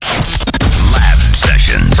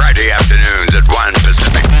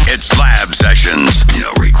sessions.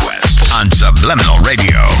 No requests. On Subliminal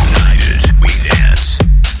Radio. United, we dance.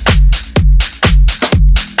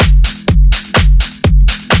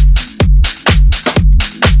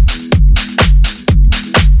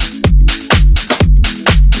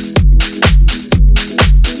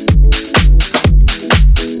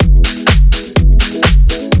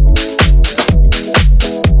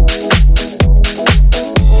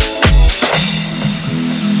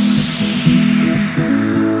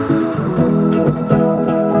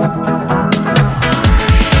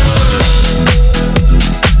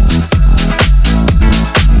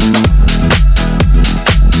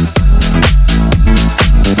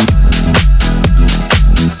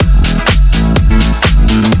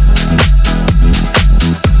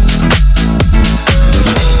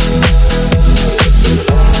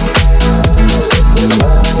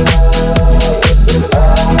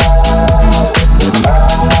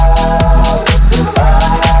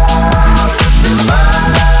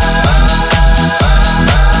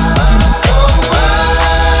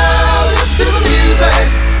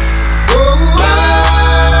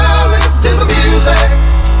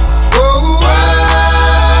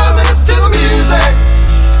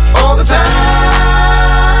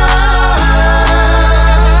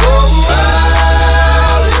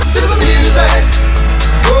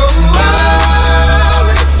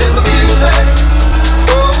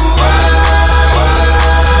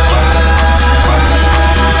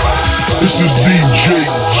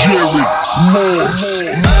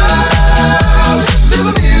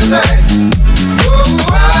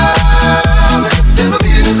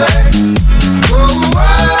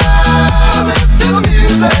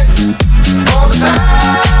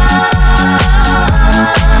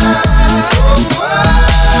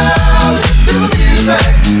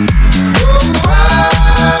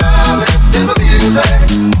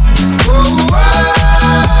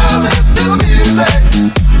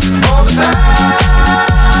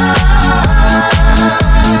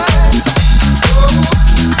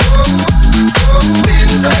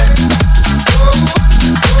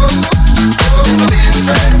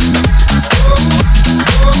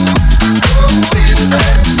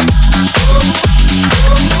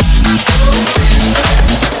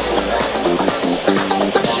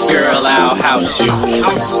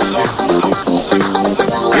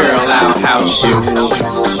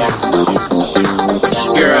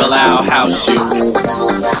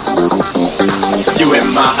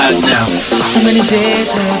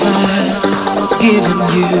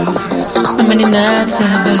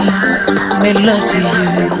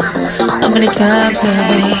 Times have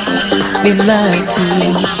I been lied to?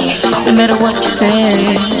 No matter what you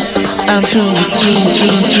say, I'm true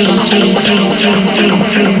with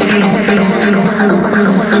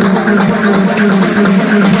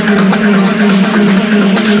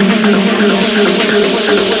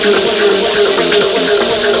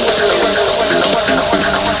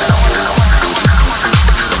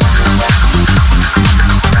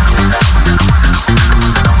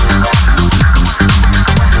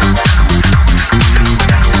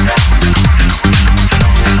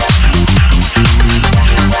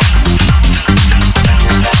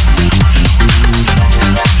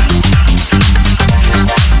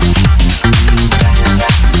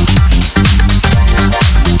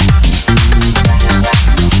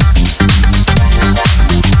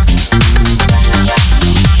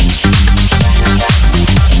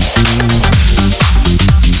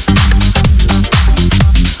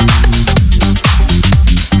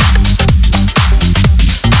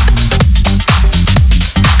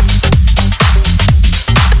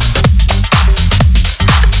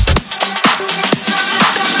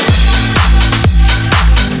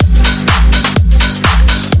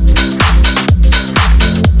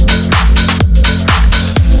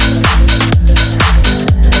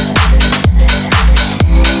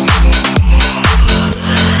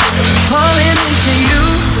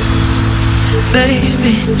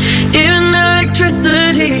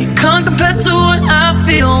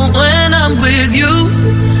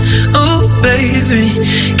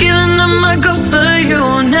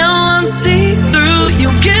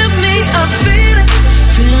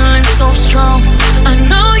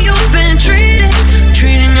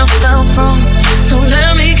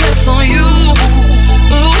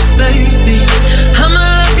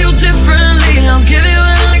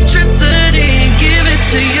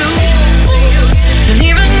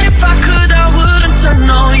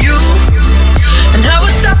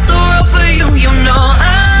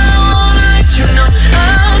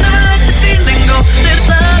This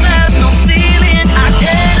love has no ceiling. I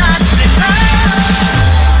cannot deny.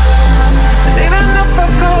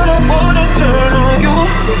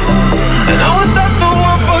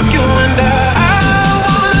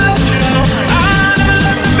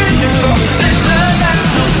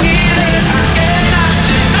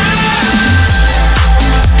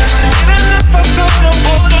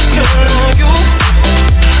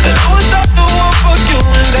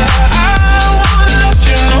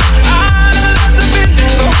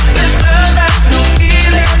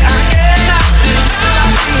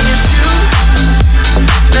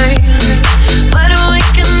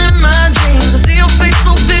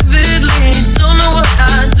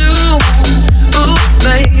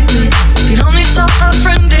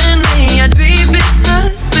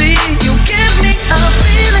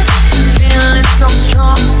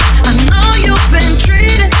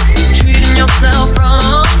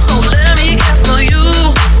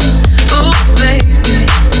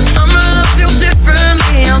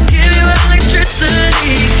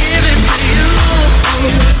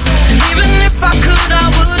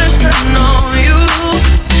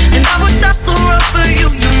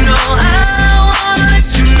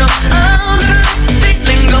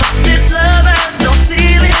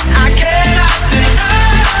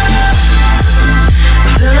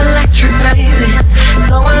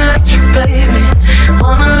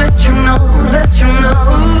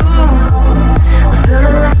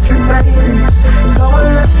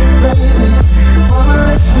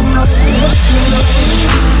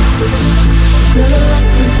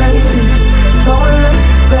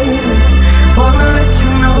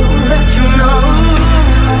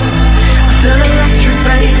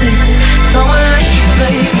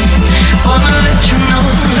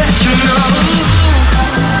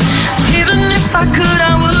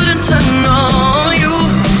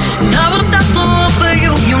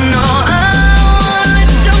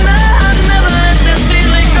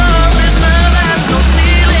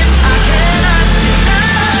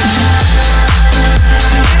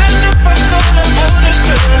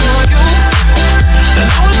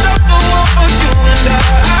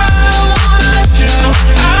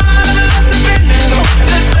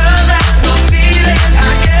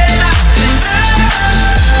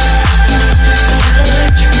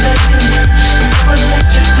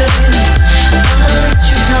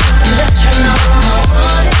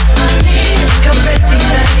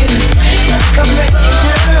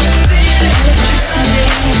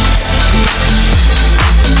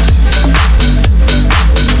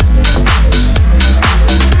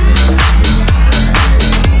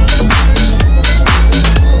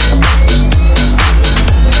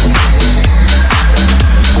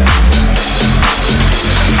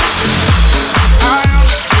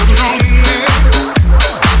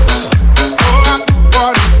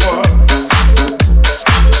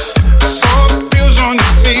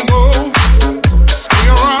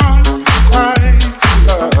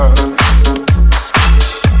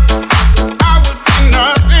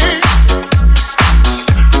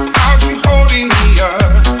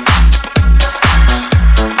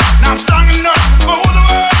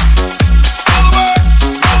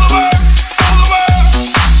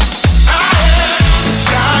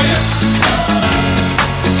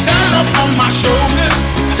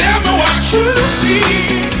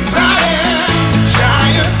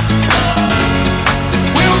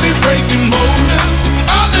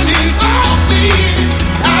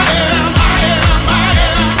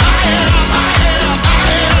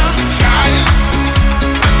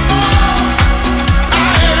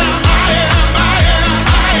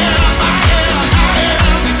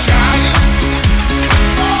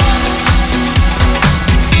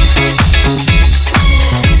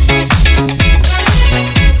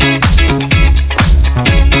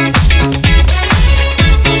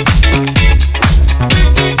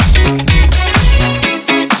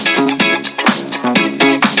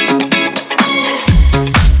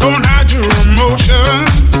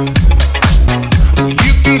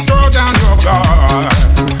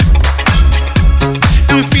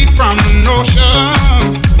 from the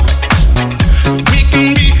notion we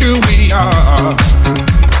can be who we are.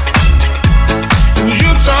 You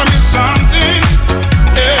taught me something,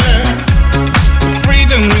 yeah.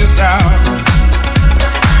 Freedom is out.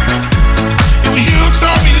 It was you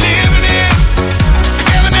taught me living it.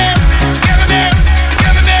 Togetherness, togetherness,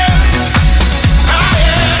 togetherness. I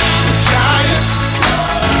am a giant.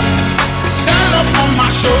 Stand up on my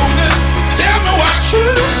shoulders. Tell me what you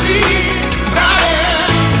see. 'Cause I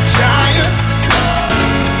am a giant.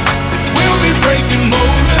 We'll be breaking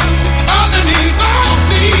boulders underneath.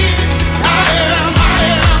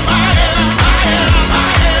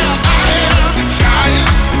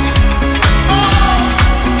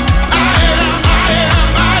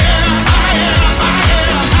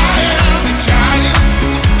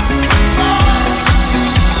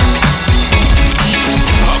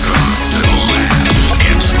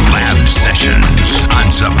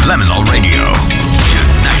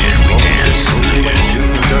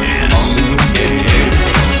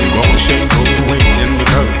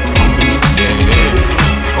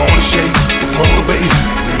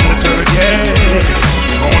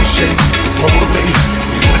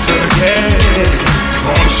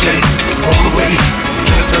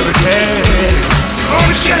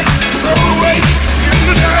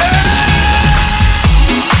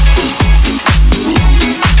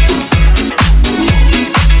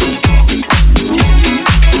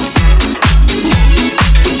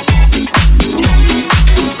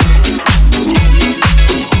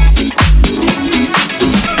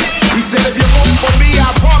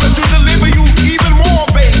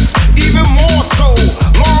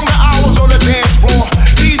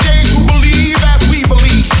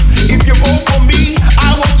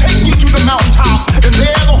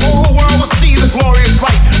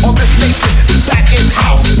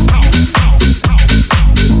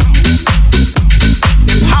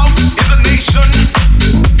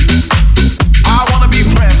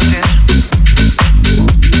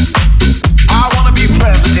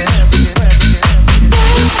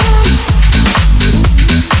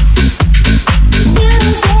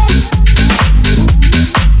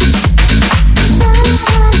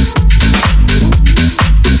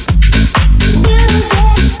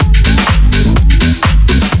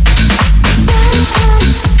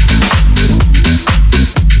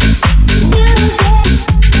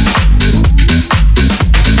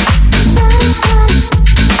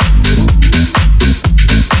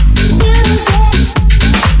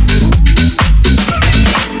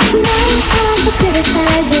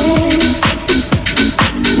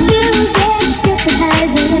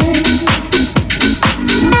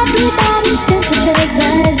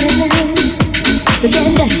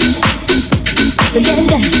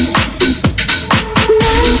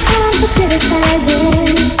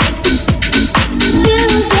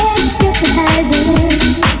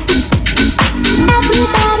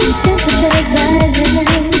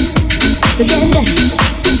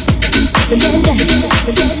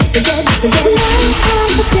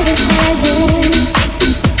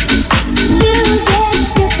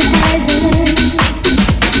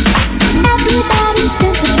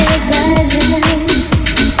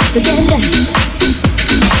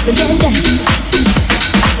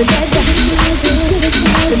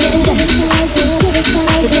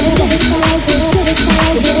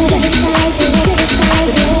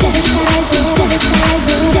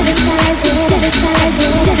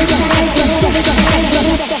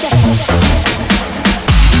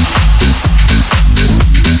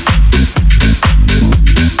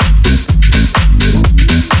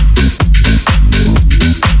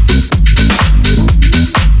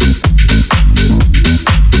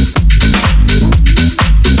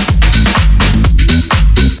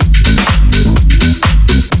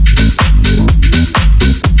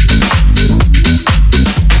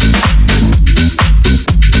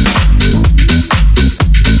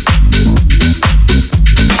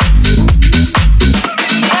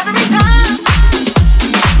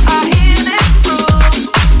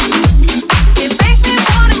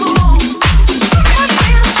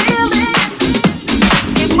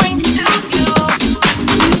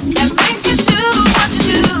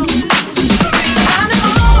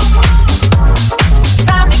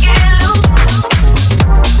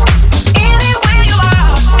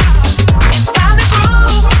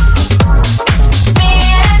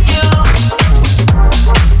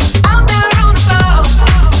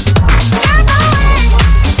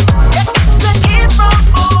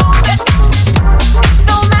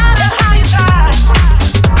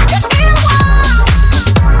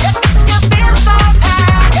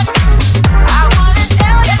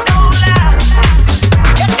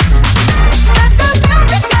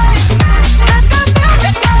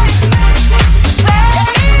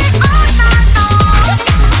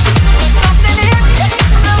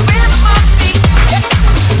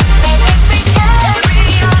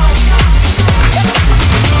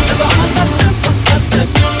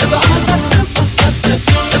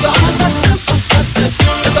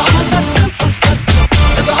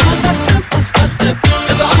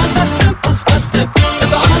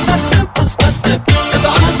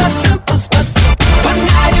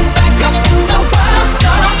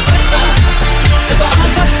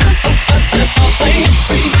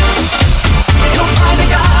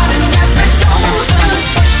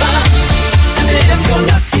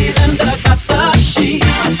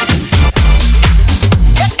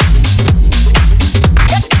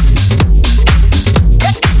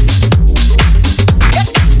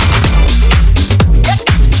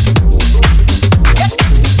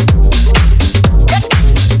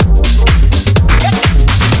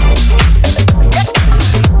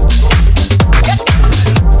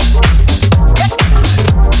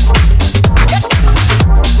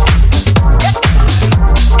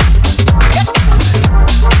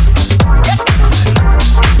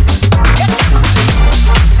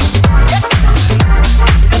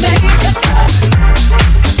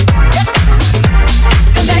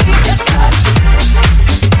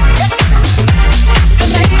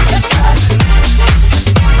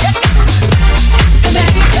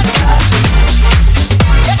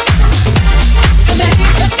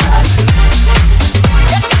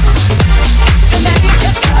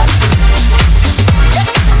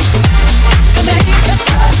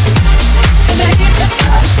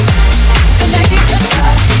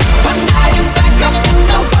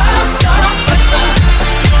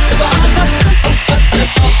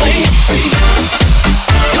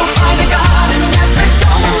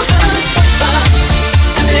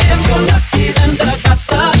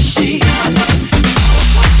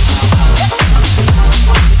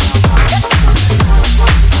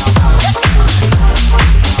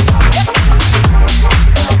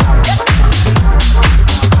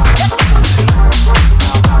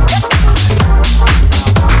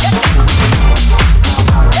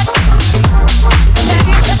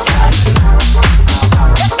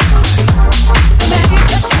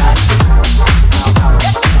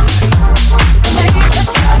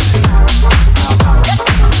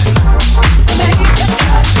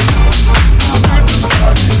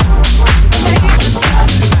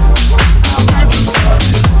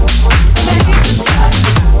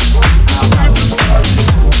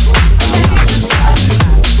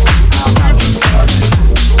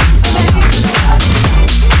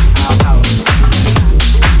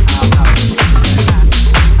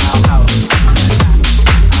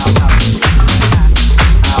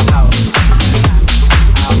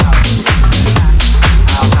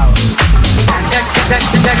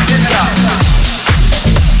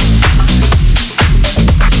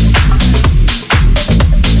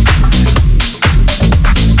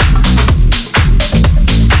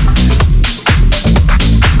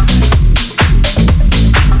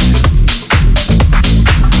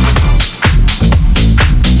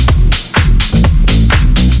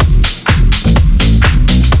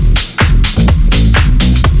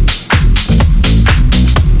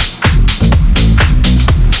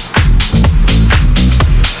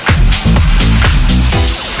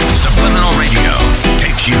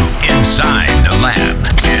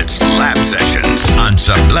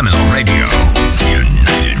 Subliminal Radio.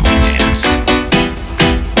 United we dance.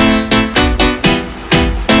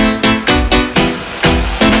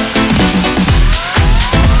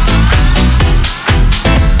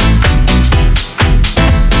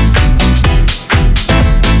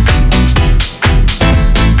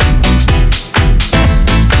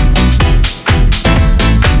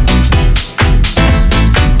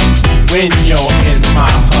 When you're in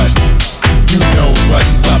my hut, you know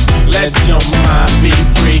what's up. Let your mind be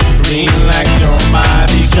free, relax your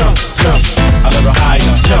body, jump, jump a little higher,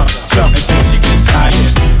 jump, jump until you get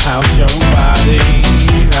tired. How's your body?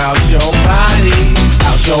 How's your body?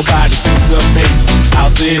 How's your body to the bass?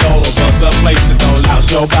 How's it all over the place? And don't louse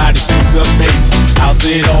your body to the bass. How's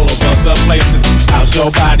it all over the place? And how's your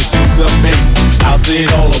body to the bass? How's it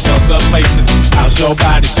all over the place? And how's your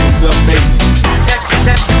body to the bass?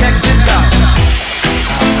 Check this out.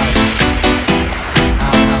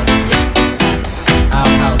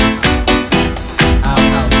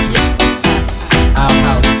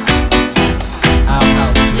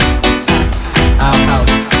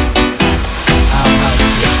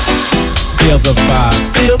 Feel the vibe,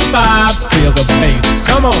 feel the vibe, feel the bass.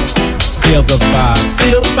 Come on. Feel the vibe,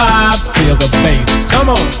 feel the vibe, feel the bass. Come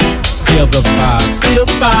on. Feel the vibe, feel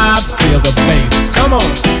the vibe, feel the bass. Come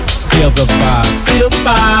on. Feel the vibe, feel the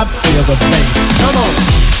vibe, feel the bass. Come on.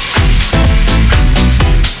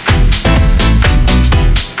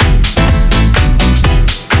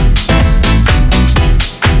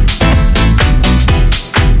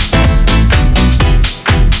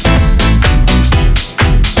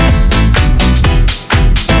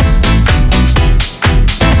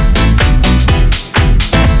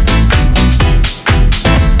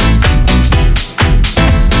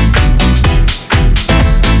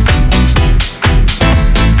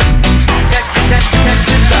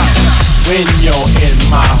 When you're in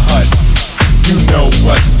my hut, you know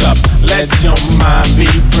what's up. Let your mind be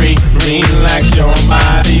free, relax your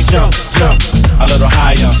body, jump, jump a little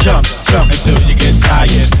higher, jump, jump until you get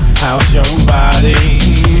tired. How's your body?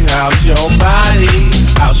 How's your body?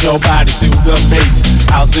 How's your body to the bass?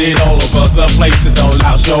 How's it all over the place? And don't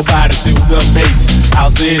louse your body to the bass.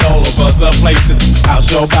 How's it all over the place? And how's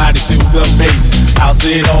your body to the bass? How's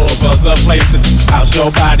it all over the place? And how's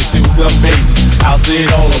your body to the bass? How's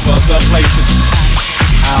it all over the place?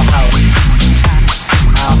 Our house,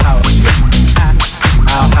 our house,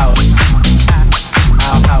 our house, our house,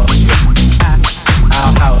 our house, our house, our house, our house, our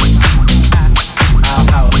house,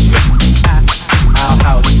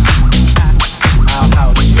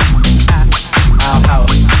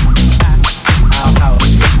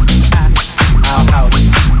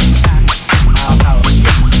 house, our house, our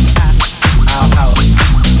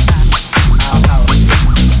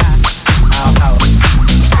house,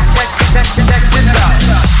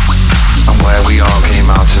 I'm glad we all came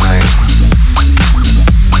out tonight.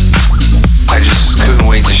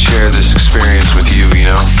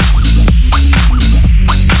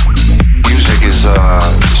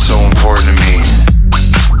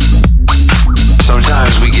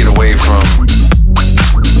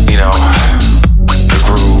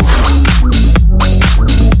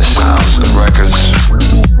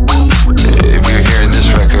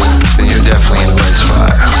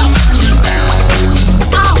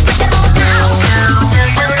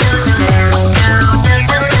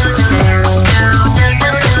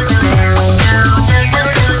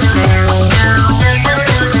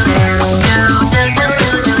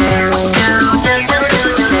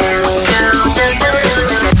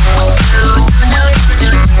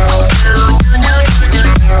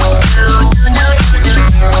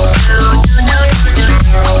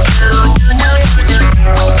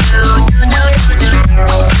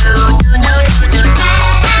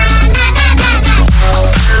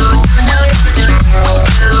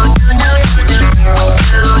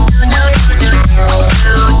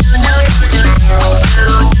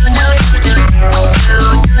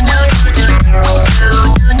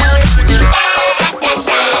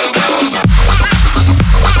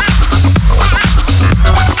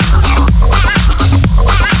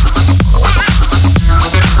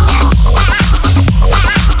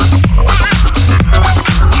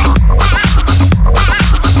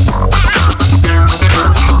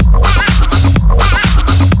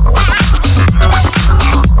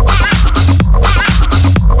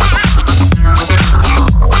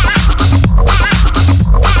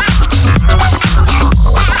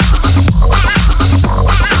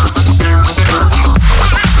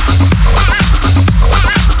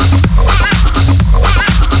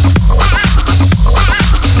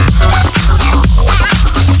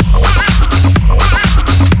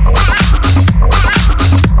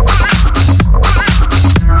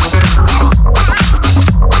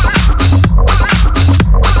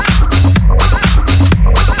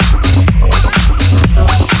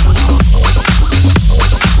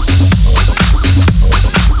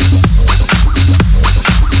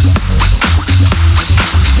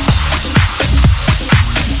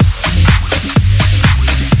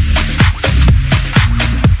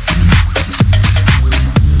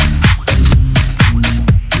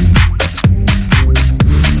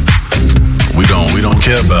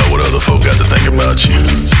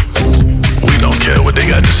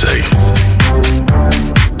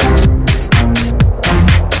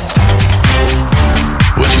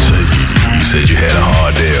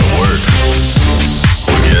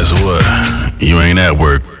 You ain't at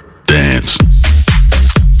work. Dance.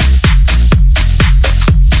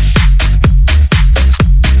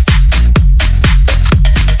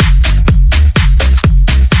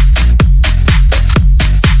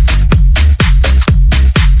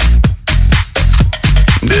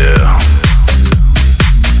 Yeah.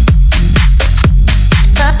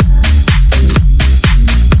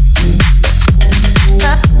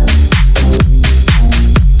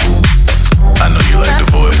 I know you like the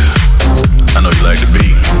voice. I know you like the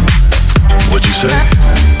beat. What'd you say?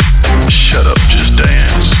 Shut up, just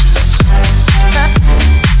dance.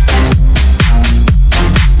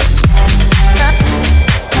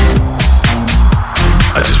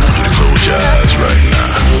 I just want you to close your eyes right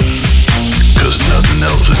now, 'cause nothing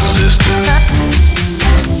else existed.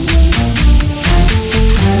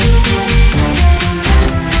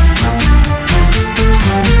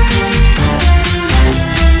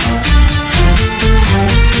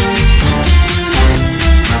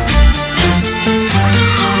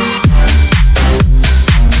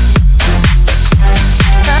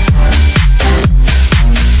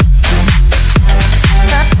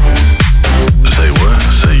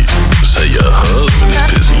 Say your husband is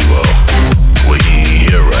pissing you off. Well, he ain't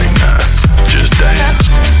here right now. Just dance.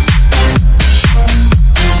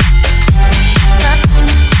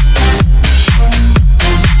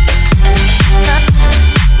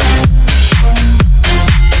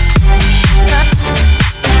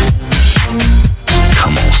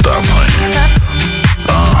 Come on, stop playing.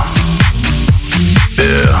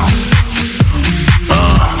 Yeah.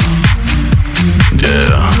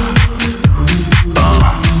 Yeah.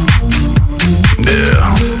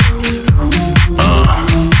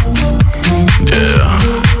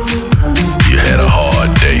 You had a hard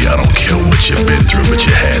day. I don't care what you've been through, but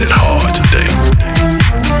you had it hard today.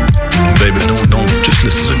 Baby, don't just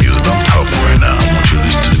listen to the music. I'm talking right now. I want you to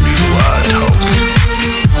listen to the music while I talk.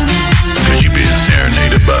 'Cause you're being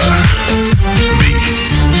serenaded by me,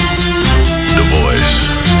 the voice.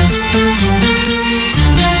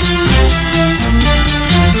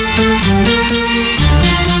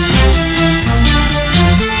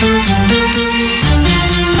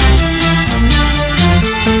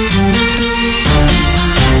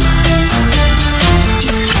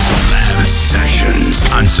 Sessions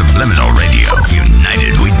on Subliminal Radio.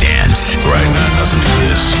 United we dance. Right now, nothing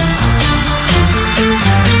exists.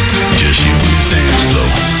 Just you and this dance flow.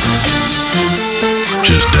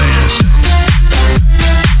 Just dance.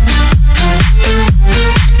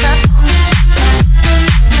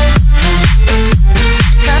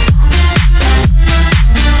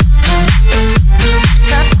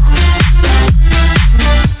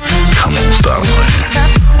 Come on, stop playing.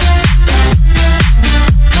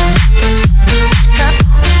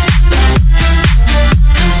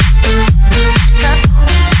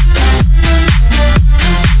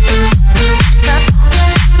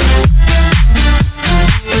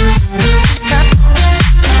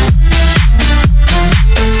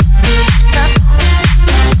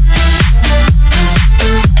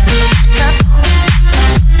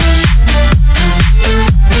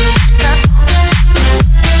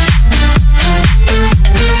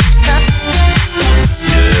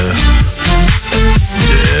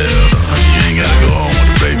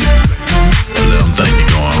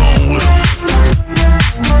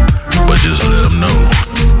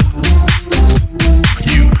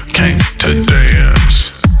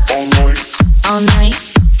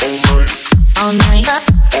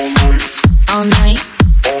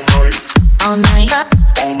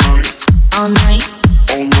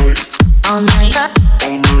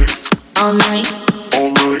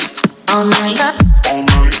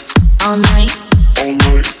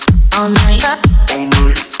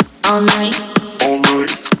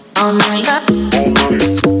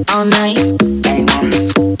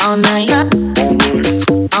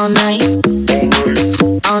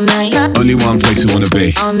 Only one place we wanna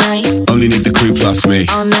be. Only need the crew plus me.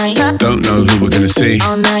 Don't know who we're gonna see,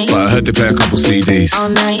 but I heard they play a couple CDs.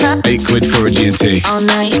 £8 for a G&T.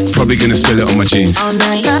 Probably gonna spill it on my jeans.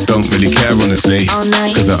 Don't really care honestly,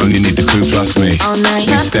 'cause I only need the crew plus me.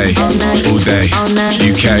 We stay all day,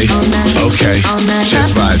 UK, okay,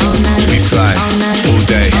 just vibes. We slide all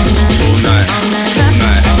day, all night, all night, all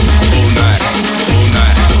night, all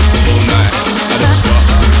night, all night. I don't stop,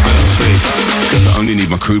 I don't sleep, 'cause I only need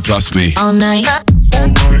my crew plus me. All night,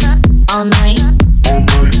 all night,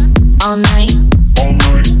 all night, all night,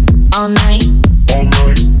 all night,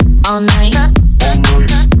 all night,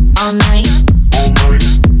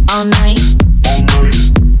 all night,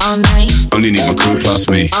 all night. Only need my crew plus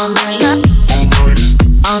me. All night, all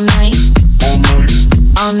night,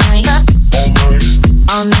 all night, all night,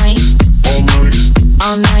 all night.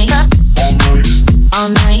 all night, all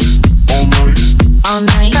night, all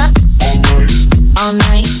night, all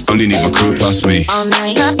night. Only need my crew plus me. All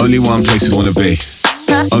night. Only one place we wanna be.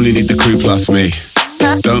 Only need the crew plus me.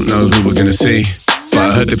 Don't know who we're gonna see,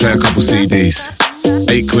 but I heard they play a couple CDs.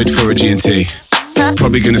 8 quid for a G&T.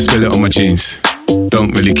 Probably gonna spill it on my jeans.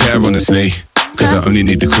 Don't really care honestly, cause I only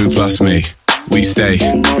need the crew plus me. We stay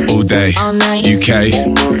all day, all night. UK,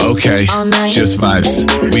 okay, all night. Just vibes.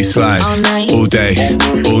 We slide all night. All day,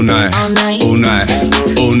 all night, all night. all night,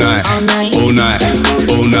 all night, all night. all night,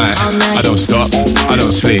 all night. all night. I don't stop, I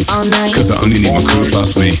don't sleep, all night. cause I only need my crew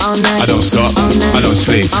plus me. all night. I don't stop, all night. I don't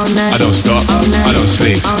sleep, all night. I don't stop, all night. I don't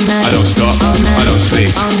sleep, all night. I don't stop, all night. I don't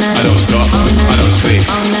sleep, all night. I don't stop, I don't sleep,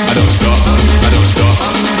 all night. I don't stop, I don't stop,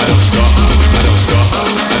 I don't stop, I don't stop,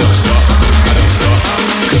 I don't stop, I don't stop,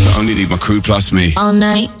 cause I only need my crew plus me. all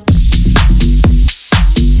night.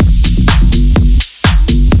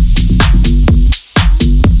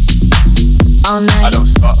 All night. I don't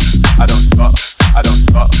stop, I don't stop, I don't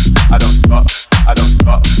stop, I don't stop, I don't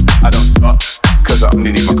stop, I don't stop, cause I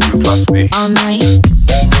only need my crew plus me. All night.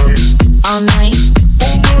 All night.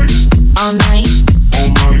 All night.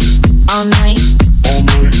 All night.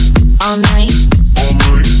 All night.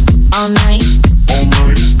 All night.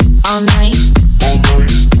 All night.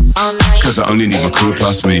 All night. Cause I only need my crew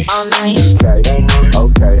plus me. All night.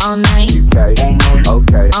 Okay, All night. okay, All night.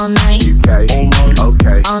 okay, All night. okay, All night.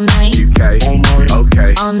 okay, All night.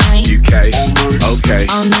 okay, All night.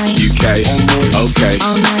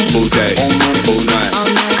 all day, all night. All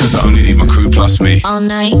night. Cause I only need my crew plus me. All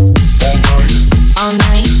night. All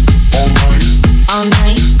night. All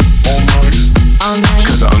night. All night.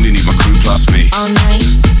 Cause I only need my crew plus me. All night.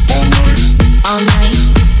 All night.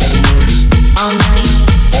 All night.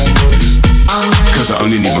 All night. Cause I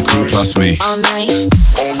only need my crew plus me. All night.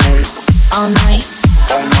 All night. All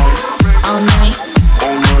night. All night.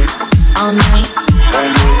 All night.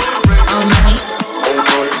 All night.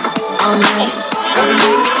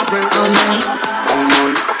 All night.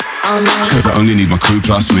 All night. Cause I only need my crew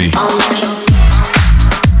plus me. All night.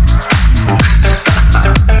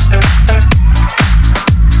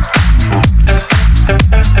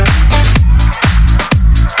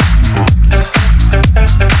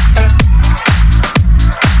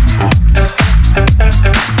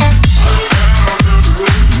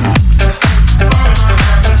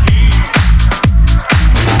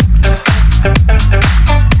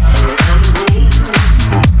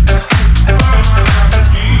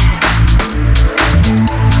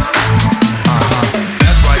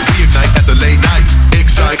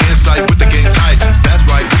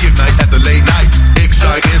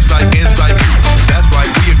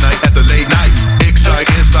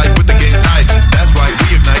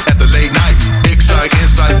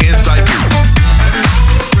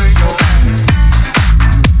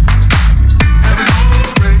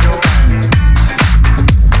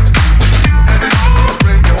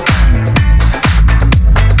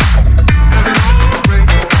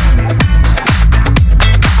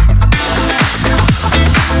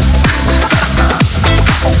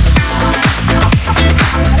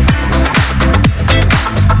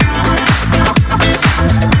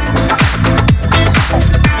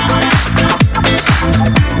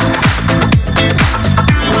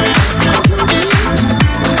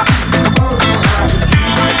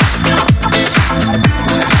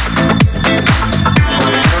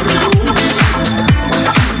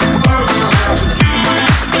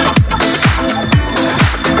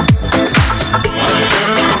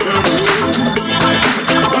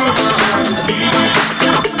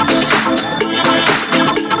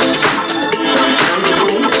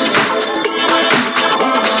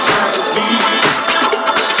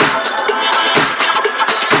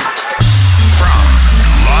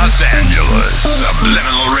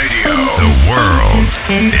 Subliminal Radio. The world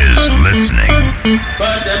is listening.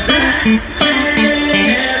 But the black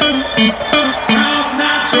house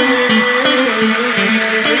not true.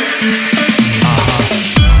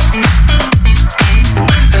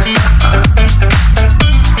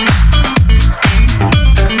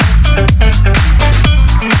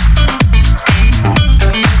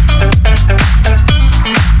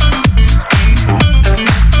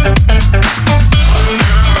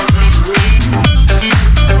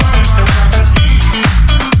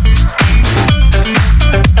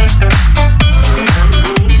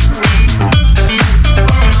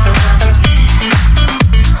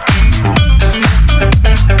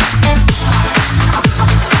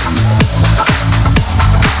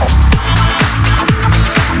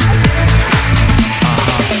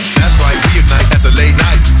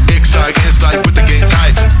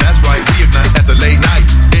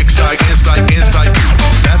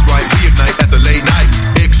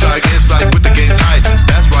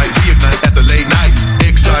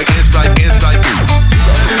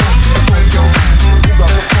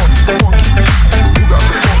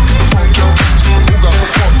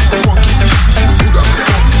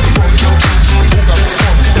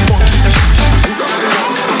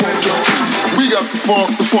 got the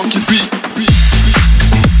funk, the funky beat.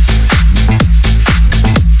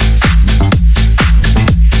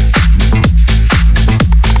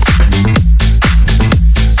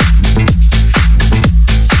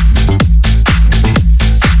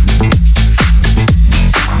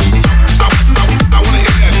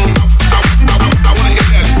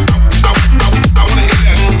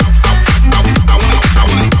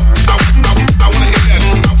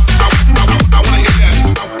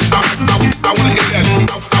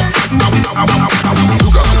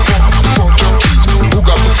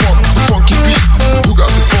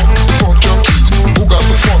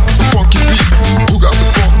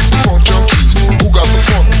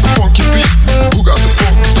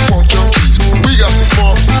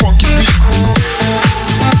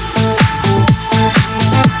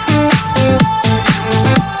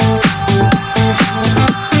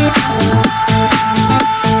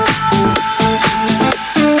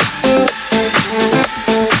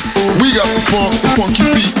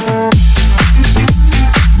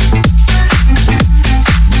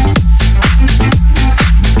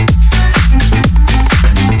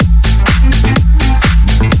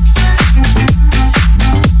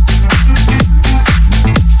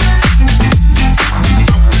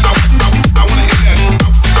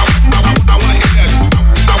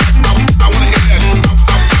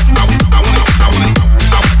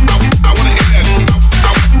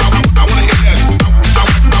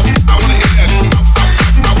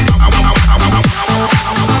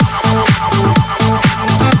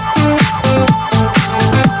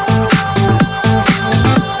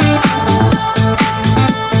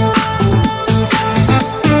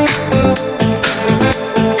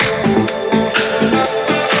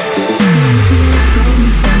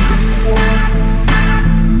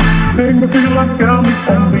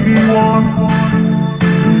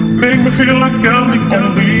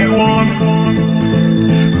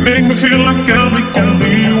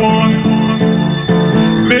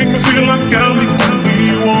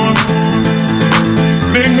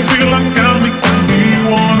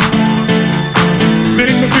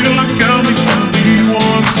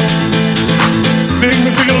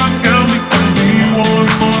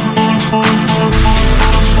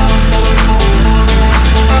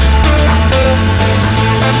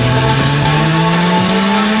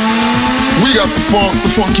 The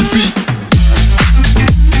funky beat.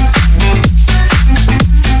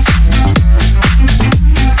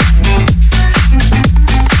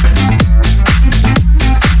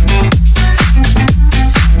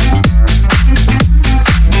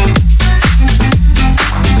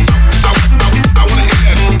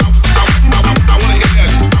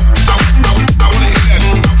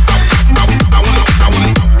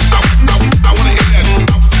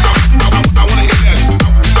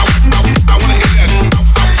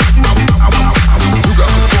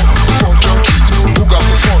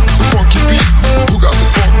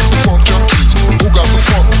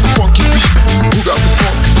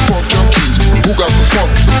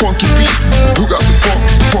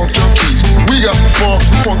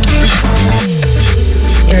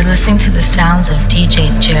 Listening to the sounds of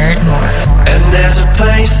DJ Jerred Moore. And there's a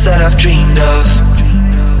place that I've dreamed of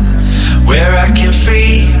where I can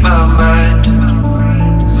free my mind.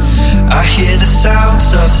 I hear the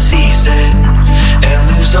sounds of the season and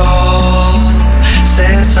lose all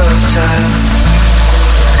sense of time.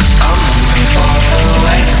 I'm moving far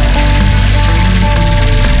away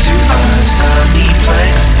to a sunny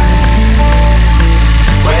place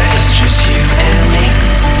where it's just you and me.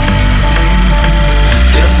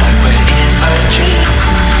 Feels like we're in a dream.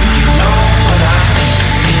 You know what I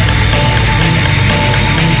mean.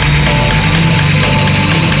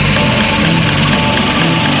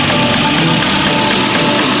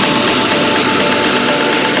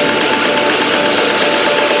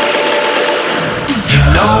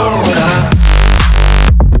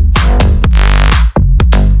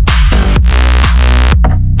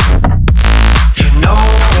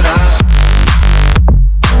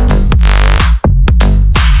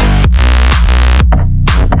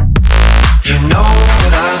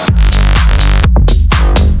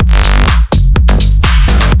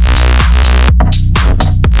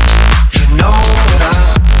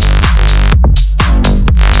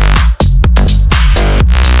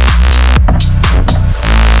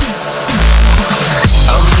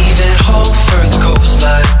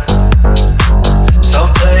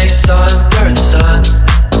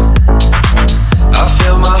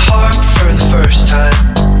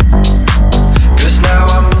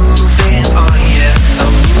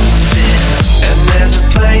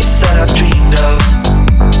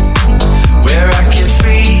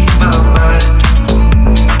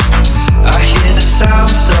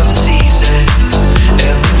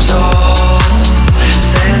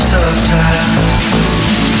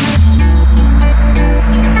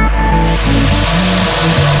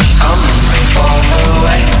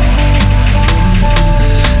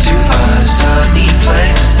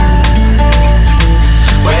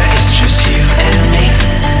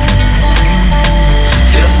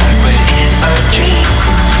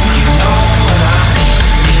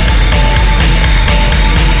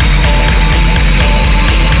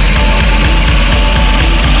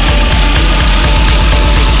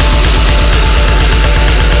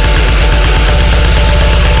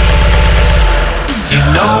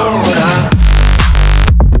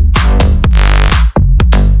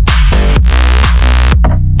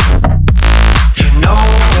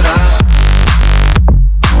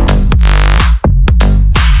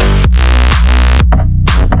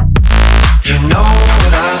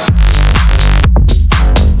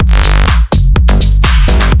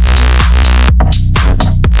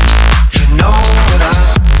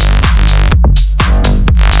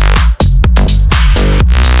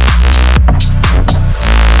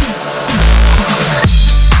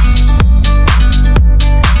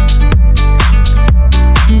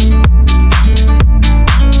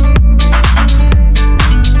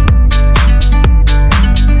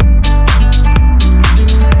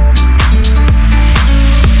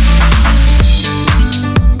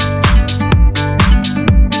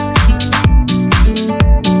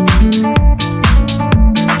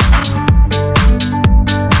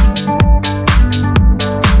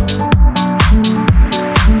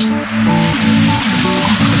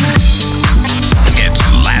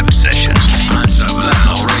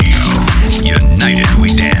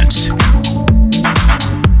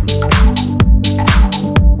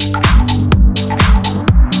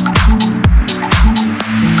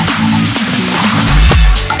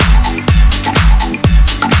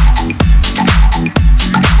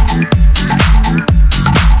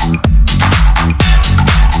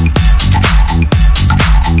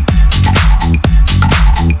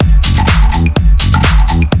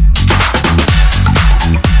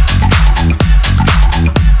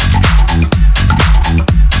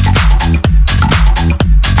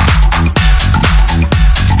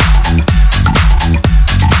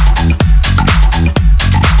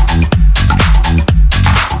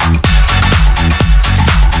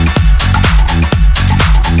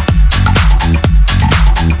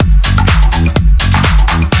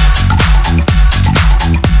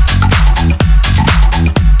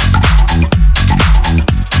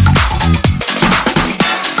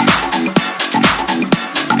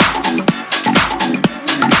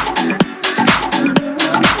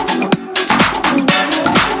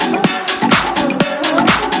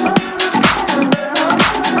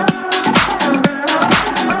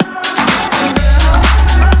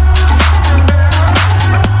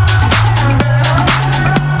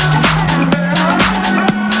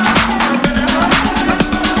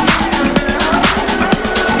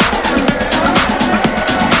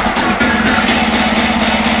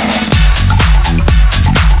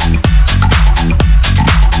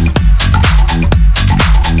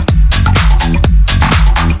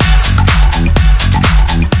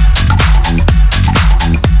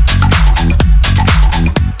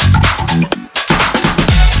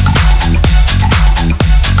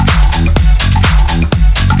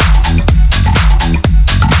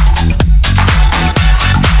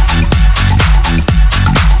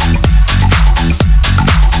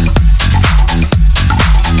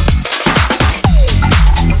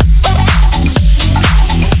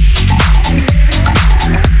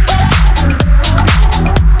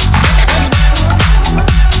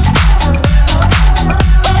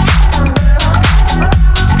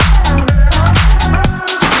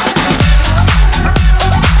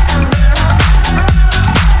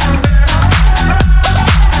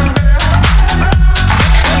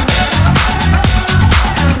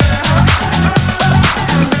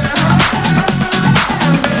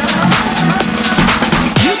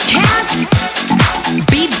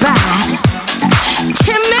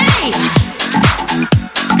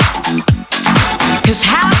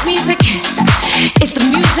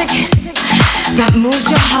 moves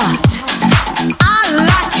your heart. I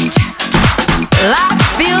like it. Life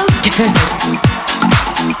feels good.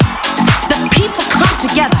 The people come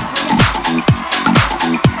together.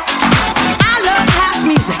 I love house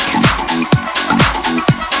music.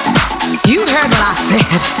 You heard what I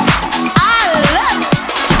said. I love it.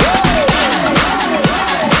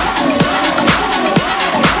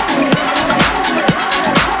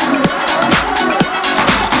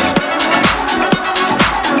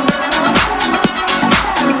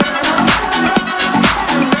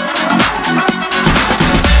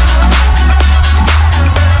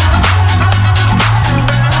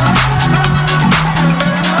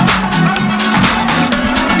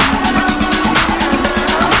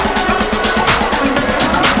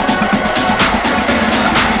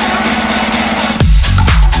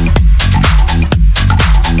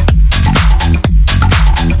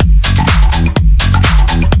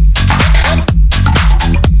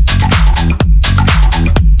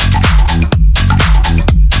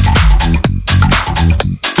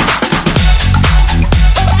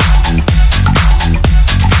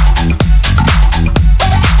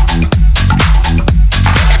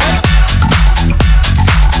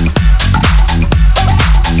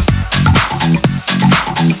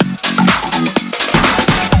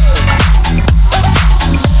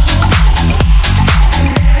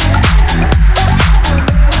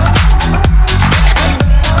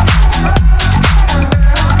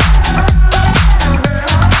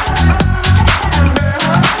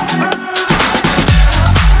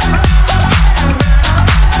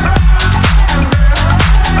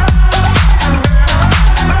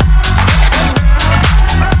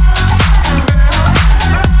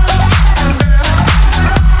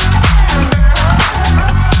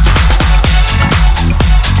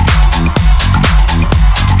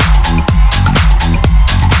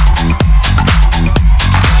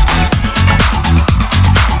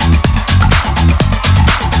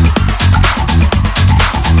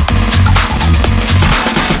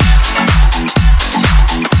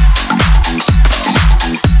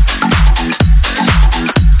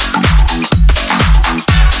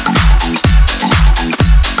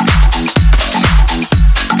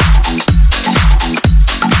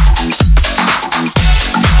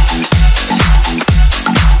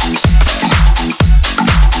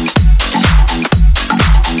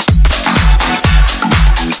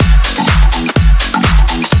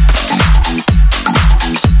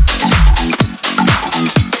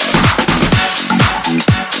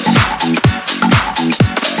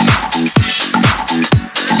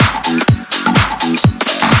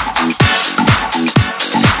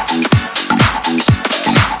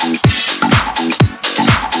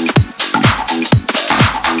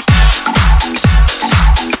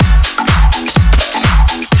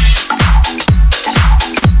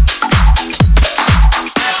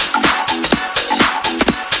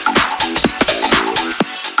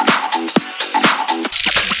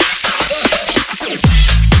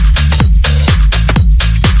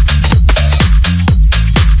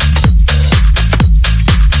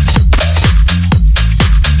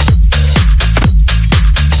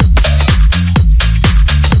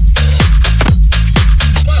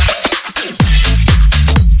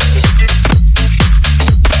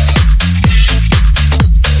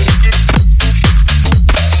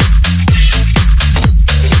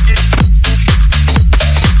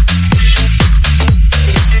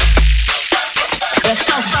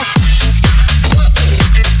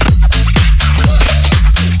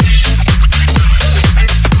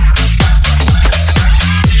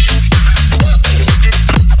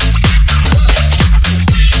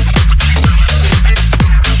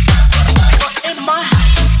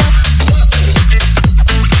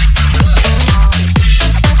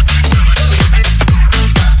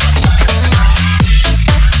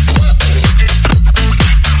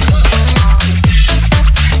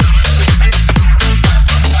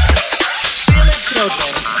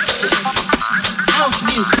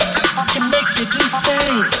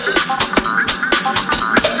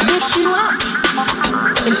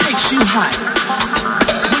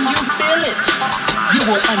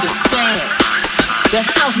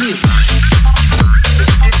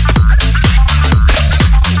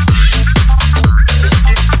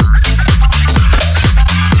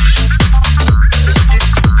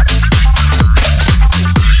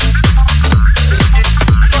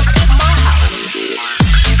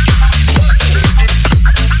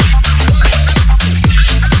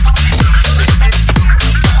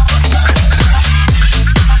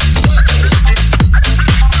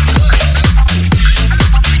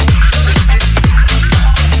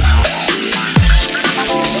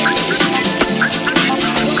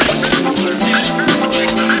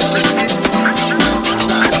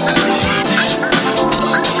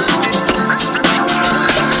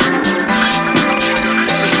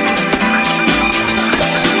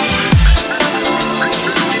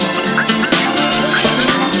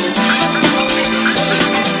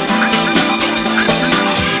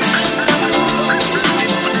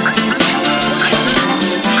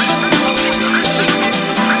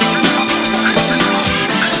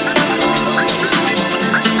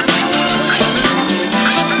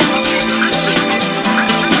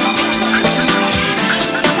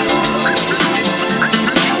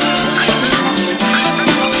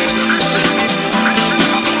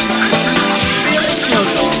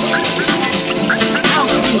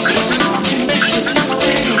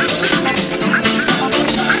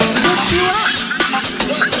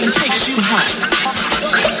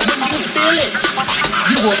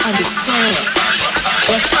 will understand.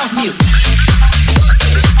 That's house music.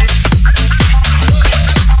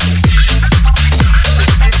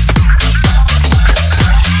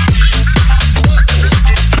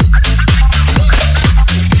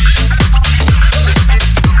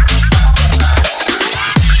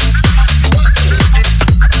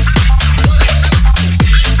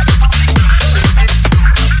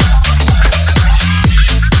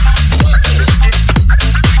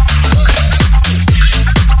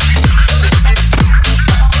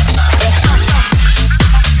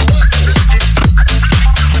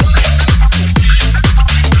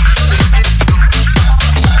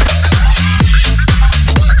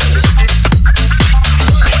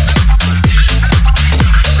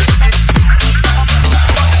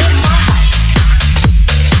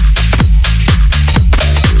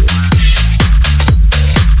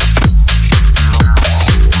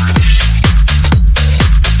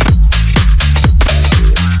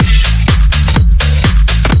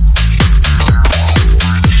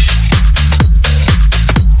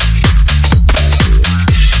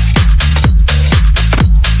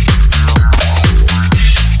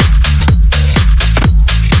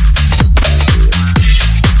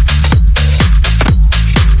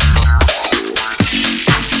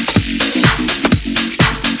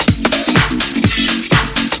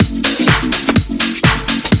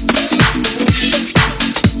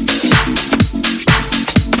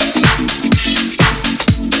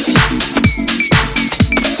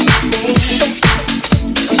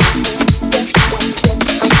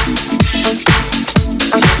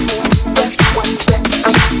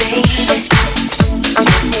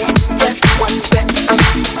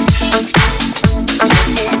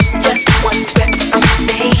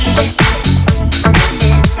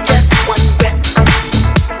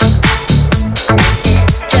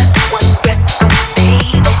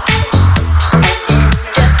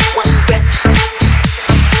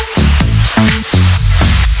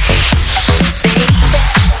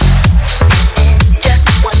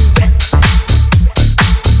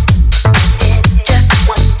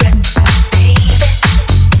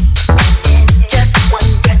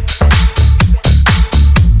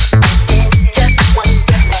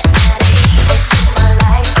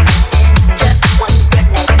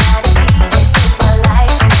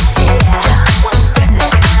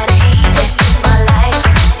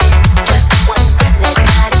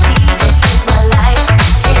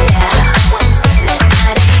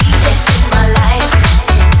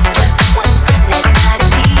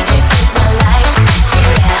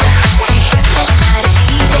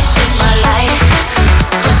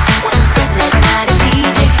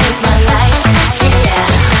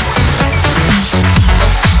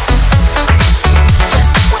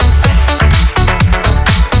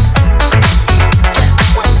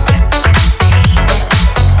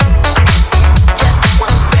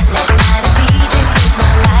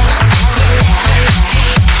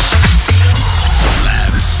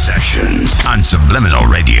 Subliminal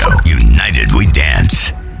Radio. United we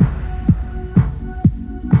dance.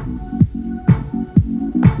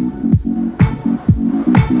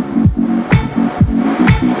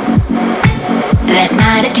 Last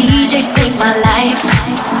night a DJ saved my life.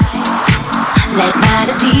 Last night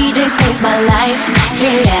a DJ saved my life.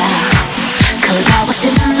 Yeah. Cause I was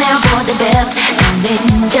sitting there for the death, and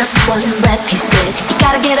in just one breath he said, you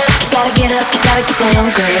gotta get up, you gotta get up, you gotta get down,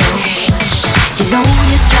 girl. You know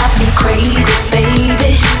you drive me crazy,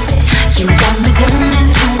 baby. You got me turning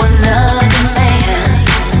to another man.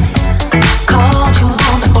 Called you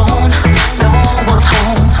on the phone, no one's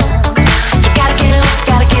home. You gotta get up,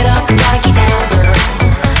 gotta get up, gotta get down, girl.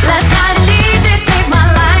 Last night a DJ saved my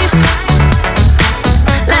life.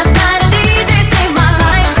 Last night a DJ saved my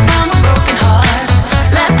life from a broken heart.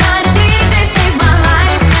 Last night a DJ saved my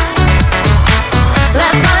life.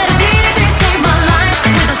 Last night a DJ saved my life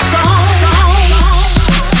with a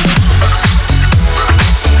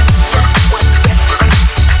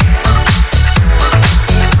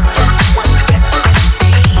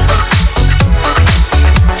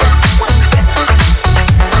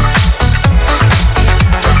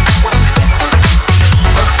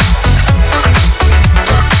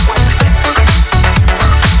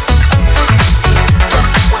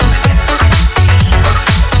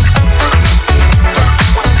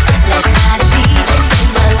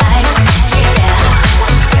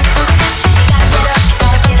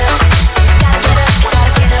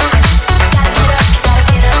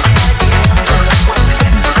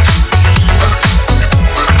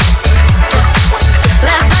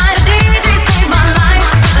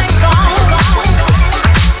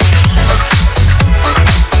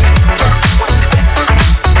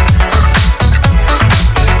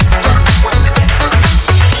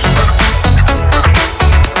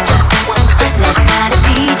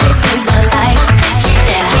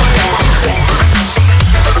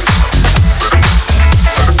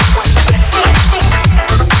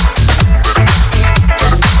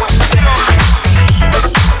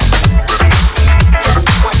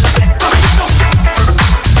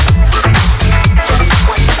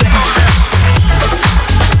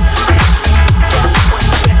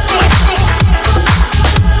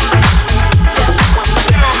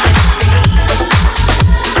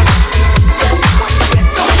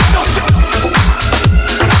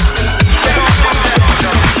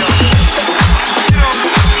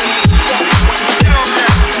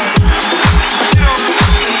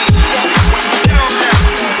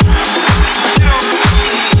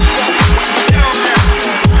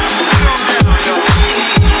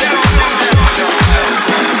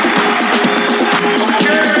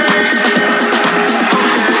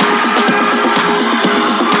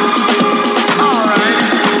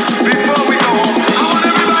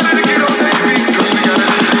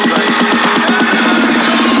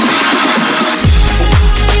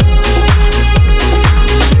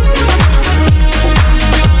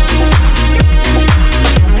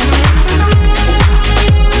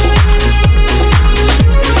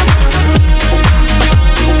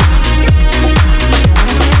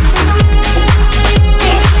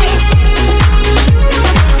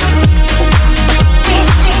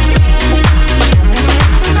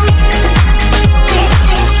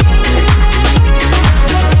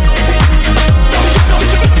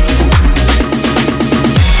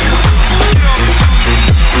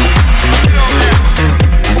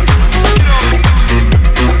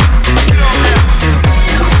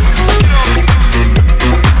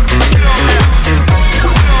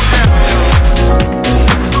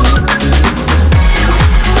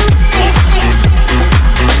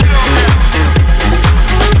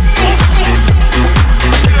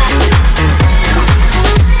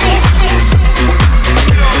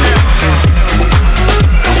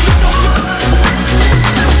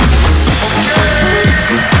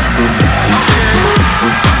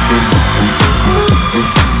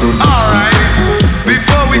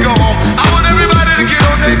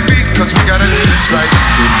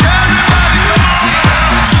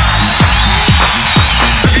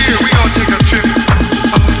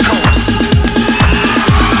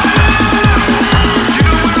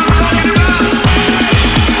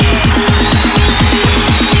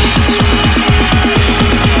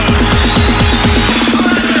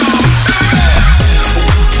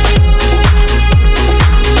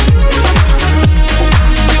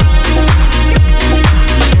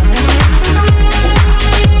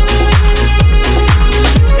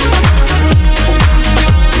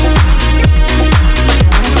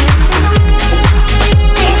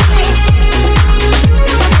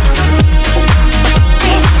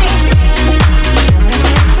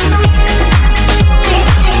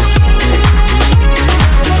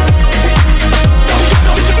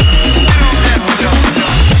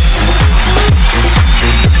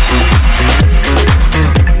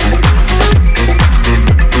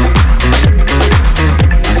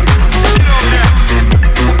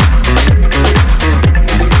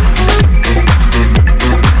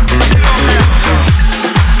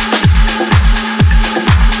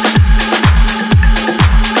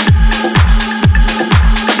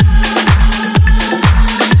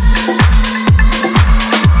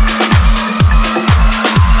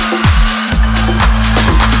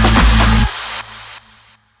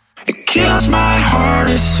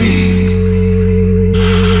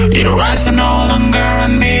It arises no longer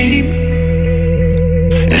on me.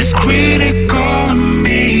 It's critical to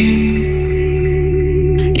me.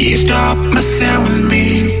 You stop messing with me.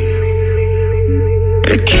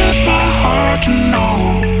 It kills my heart to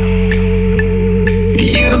know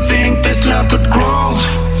you don't think this love could grow.